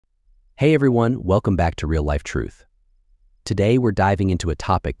Hey everyone, welcome back to Real Life Truth. Today we're diving into a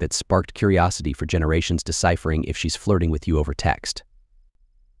topic that sparked curiosity for generations, deciphering if she's flirting with you over text.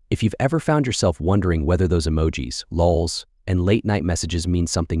 If you've ever found yourself wondering whether those emojis, lols, and late-night messages mean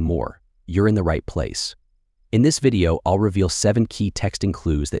something more, you're in the right place. In this video, I'll reveal 7 key texting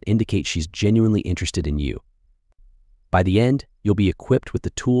clues that indicate she's genuinely interested in you. By the end, you'll be equipped with the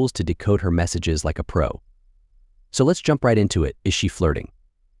tools to decode her messages like a pro. So let's jump right into it. Is she flirting?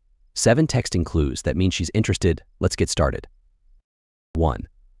 7 texting clues that mean she's interested. Let's get started. 1.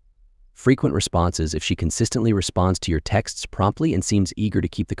 Frequent responses. If she consistently responds to your texts promptly and seems eager to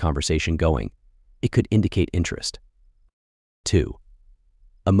keep the conversation going, it could indicate interest. 2.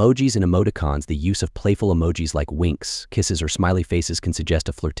 Emojis and emoticons. The use of playful emojis like winks, kisses, or smiley faces can suggest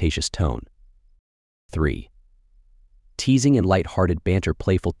a flirtatious tone. 3. Teasing and light-hearted banter.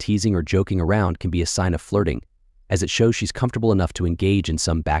 Playful teasing or joking around can be a sign of flirting, as it shows she's comfortable enough to engage in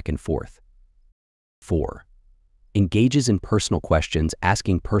some back and forth. 4. Engages in personal questions.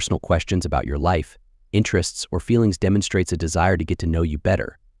 Asking personal questions about your life, interests, or feelings demonstrates a desire to get to know you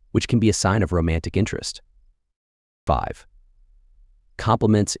better, which can be a sign of romantic interest. 5.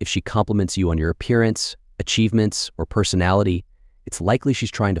 Compliments. If she compliments you on your appearance, achievements, or personality, it's likely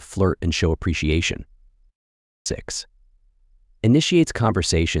she's trying to flirt and show appreciation. 6. Initiates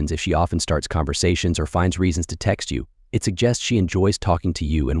conversations. If she often starts conversations or finds reasons to text you, it suggests she enjoys talking to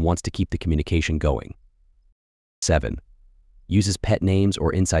you and wants to keep the communication going. 7. Uses pet names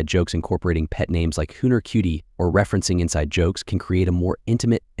or inside jokes. Incorporating pet names like Hooner Cutie or referencing inside jokes can create a more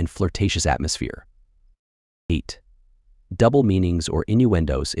intimate and flirtatious atmosphere. 8. Double meanings or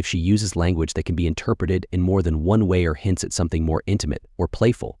innuendos. If she uses language that can be interpreted in more than one way or hints at something more intimate or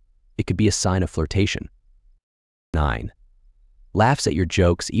playful, it could be a sign of flirtation. 9. Laughs at your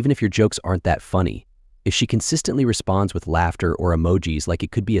jokes, even if your jokes aren't that funny. If she consistently responds with laughter or emojis, like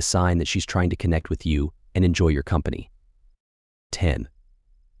it could be a sign that she's trying to connect with you and enjoy your company. 10.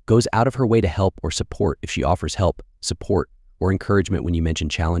 Goes out of her way to help or support. If she offers help, support, or encouragement when you mention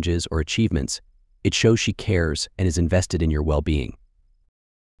challenges or achievements, it shows she cares and is invested in your well-being.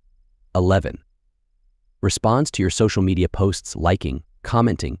 11. Responds to your social media posts. Liking,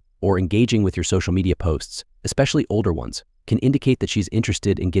 commenting, or engaging with your social media posts, especially older ones, can indicate that she's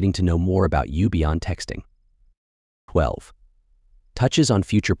interested in getting to know more about you beyond texting. 12. Touches on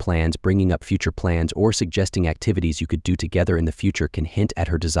future plans. Bringing up future plans or suggesting activities you could do together in the future can hint at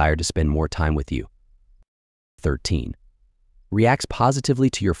her desire to spend more time with you. 13. Reacts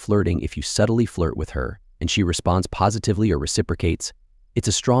positively to your flirting. If you subtly flirt with her and she responds positively or reciprocates, it's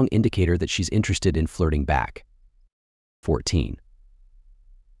a strong indicator that she's interested in flirting back. 14.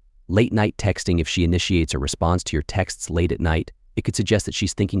 Late-night texting. If she initiates or responds to your texts late at night, it could suggest that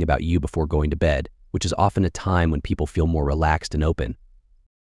she's thinking about you before going to bed, which is often a time when people feel more relaxed and open.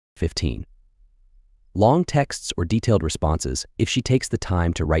 15. Long texts or detailed responses. If she takes the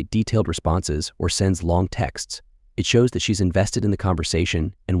time to write detailed responses or sends long texts, it shows that she's invested in the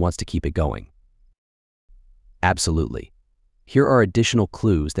conversation and wants to keep it going. Absolutely. Here are additional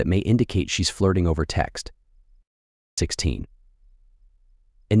clues that may indicate she's flirting over text. 16.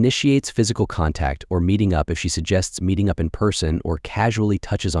 Initiates physical contact or meeting up. If she suggests meeting up in person or casually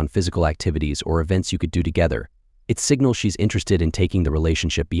touches on physical activities or events you could do together, it signals she's interested in taking the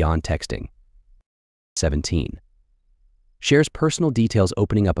relationship beyond texting. 17. Shares personal details.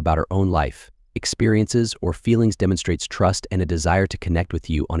 Opening up about her own life, experiences, or feelings demonstrates trust and a desire to connect with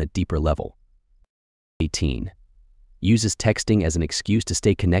you on a deeper level. 18. Uses texting as an excuse to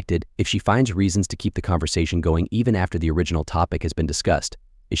stay connected. If she finds reasons to keep the conversation going even after the original topic has been discussed,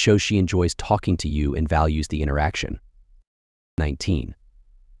 it shows she enjoys talking to you and values the interaction. 19.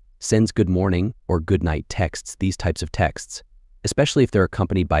 Sends good morning or good night texts. These types of texts, especially if they're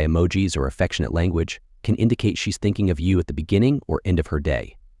accompanied by emojis or affectionate language, can indicate she's thinking of you at the beginning or end of her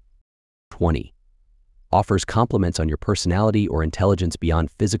day. 20. Offers compliments on your personality or intelligence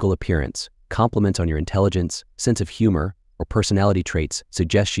beyond physical appearance. Compliments on your intelligence, sense of humor, or personality traits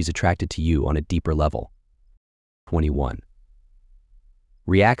suggest she's attracted to you on a deeper level. 21.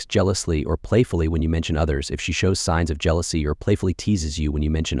 Reacts jealously or playfully when you mention others. If she shows signs of jealousy or playfully teases you when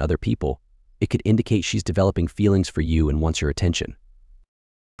you mention other people, it could indicate she's developing feelings for you and wants your attention.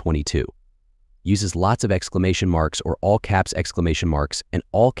 22. Uses lots of exclamation marks or all caps exclamation marks, and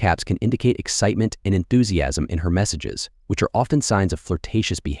all caps can indicate excitement and enthusiasm in her messages, which are often signs of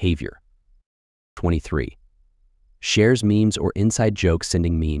flirtatious behavior. 23. Shares memes or inside jokes.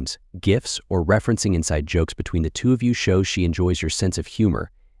 Sending memes, GIFs, or referencing inside jokes between the two of you shows she enjoys your sense of humor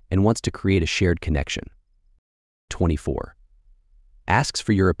and wants to create a shared connection. 24. Asks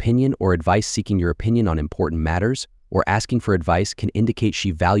for your opinion or advice. Seeking your opinion on important matters or asking for advice can indicate she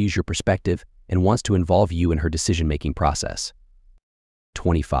values your perspective and wants to involve you in her decision-making process.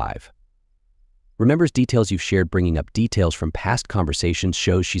 25. Remembers details you've shared. Bringing up details from past conversations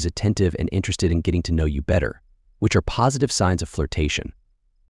shows she's attentive and interested in getting to know you better, which are positive signs of flirtation.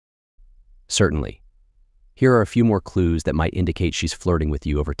 Certainly. Here are a few more clues that might indicate she's flirting with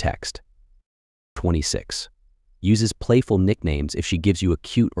you over text. 26. Uses playful nicknames. If she gives you a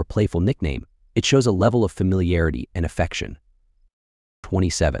cute or playful nickname, it shows a level of familiarity and affection.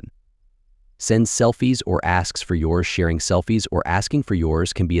 27. Sends selfies or asks for yours. Sharing selfies or asking for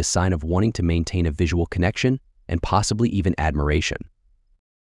yours can be a sign of wanting to maintain a visual connection and possibly even admiration.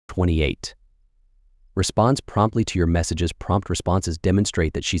 28. Responds promptly to your messages. Prompt responses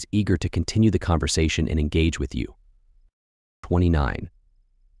demonstrate that she's eager to continue the conversation and engage with you. 29.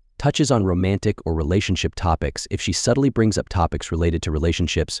 Touches on romantic or relationship topics. If she subtly brings up topics related to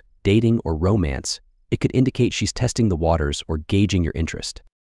relationships, dating, or romance, it could indicate she's testing the waters or gauging your interest.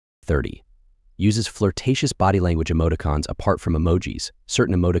 30. Uses flirtatious body language emoticons apart from emojis.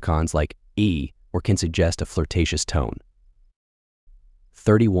 Certain emoticons like or can suggest a flirtatious tone.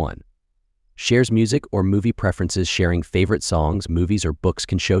 31. Shares music or movie preferences. Sharing favorite songs, movies, or books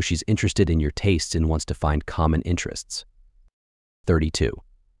can show she's interested in your tastes and wants to find common interests. 32.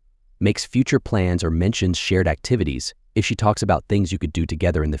 Makes future plans or mentions shared activities. If she talks about things you could do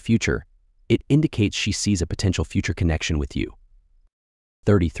together in the future, it indicates she sees a potential future connection with you.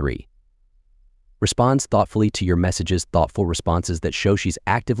 33. Responds thoughtfully to your messages. Thoughtful responses that show she's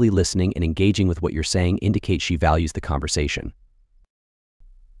actively listening and engaging with what you're saying indicate she values the conversation.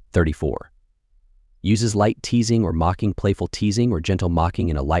 34. Uses light teasing or mocking. Playful teasing or gentle mocking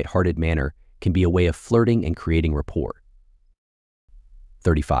in a light-hearted manner can be a way of flirting and creating rapport.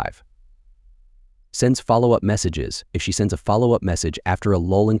 35. Sends follow-up messages. If she sends a follow-up message after a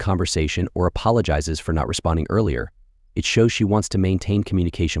lull in conversation or apologizes for not responding earlier, it shows she wants to maintain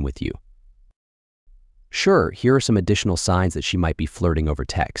communication with you. Sure, here are some additional signs that she might be flirting over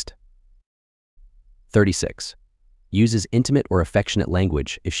text. 36. Uses intimate or affectionate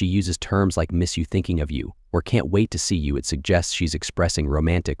language. If she uses terms like miss you, thinking of you, or can't wait to see you, it suggests she's expressing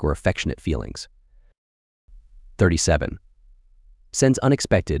romantic or affectionate feelings. 37. Sends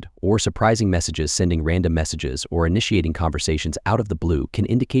unexpected or surprising messages. Sending random messages or initiating conversations out of the blue can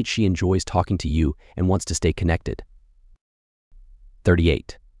indicate she enjoys talking to you and wants to stay connected.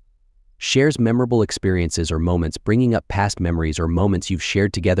 38. Shares memorable experiences or moments. Bringing up past memories or moments you've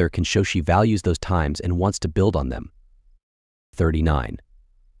shared together can show she values those times and wants to build on them. 39.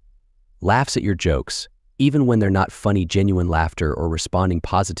 Laughs at your jokes, even when they're not funny. Genuine laughter or responding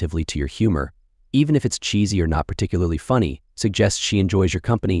positively to your humor, even if it's cheesy or not particularly funny, suggests she enjoys your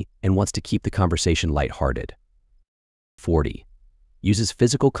company and wants to keep the conversation lighthearted. 40. Uses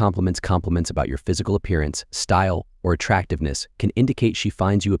physical compliments. Compliments about your physical appearance, style, or attractiveness can indicate she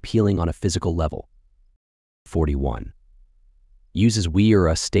finds you appealing on a physical level. 41. Uses we or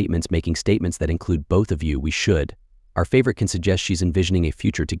us statements. Making statements that include both of you. We should. Our favorite can suggest she's envisioning a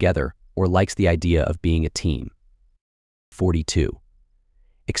future together or likes the idea of being a team. 42.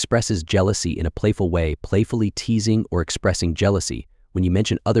 Expresses jealousy in a playful way. Playfully teasing or expressing jealousy when you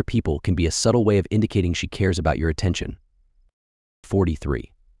mention other people can be a subtle way of indicating she cares about your attention.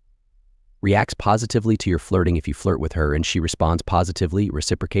 43. Reacts positively to your flirting. If you flirt with her and she responds positively,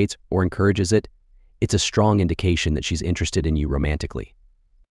 reciprocates, or encourages it, it's a strong indication that she's interested in you romantically.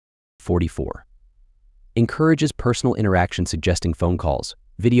 44. Encourages personal interaction. Suggesting phone calls,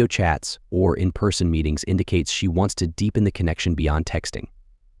 video chats, or in-person meetings indicates she wants to deepen the connection beyond texting.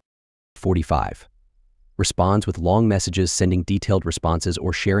 45. Responds with long messages. Sending detailed responses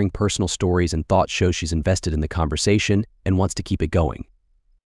or sharing personal stories and thoughts shows she's invested in the conversation and wants to keep it going.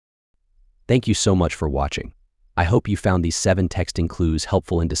 Thank you so much for watching. I hope you found these 7 texting clues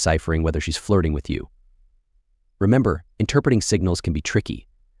helpful in deciphering whether she's flirting with you. Remember, interpreting signals can be tricky,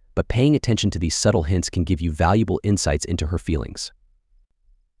 but paying attention to these subtle hints can give you valuable insights into her feelings.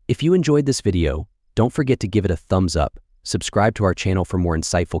 If you enjoyed this video, don't forget to give it a thumbs up, subscribe to our channel for more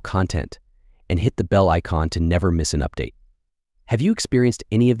insightful content, and hit the bell icon to never miss an update. Have you experienced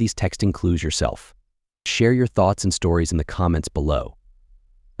any of these texting clues yourself? Share your thoughts and stories in the comments below.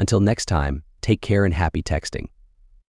 Until next time, take care and happy texting.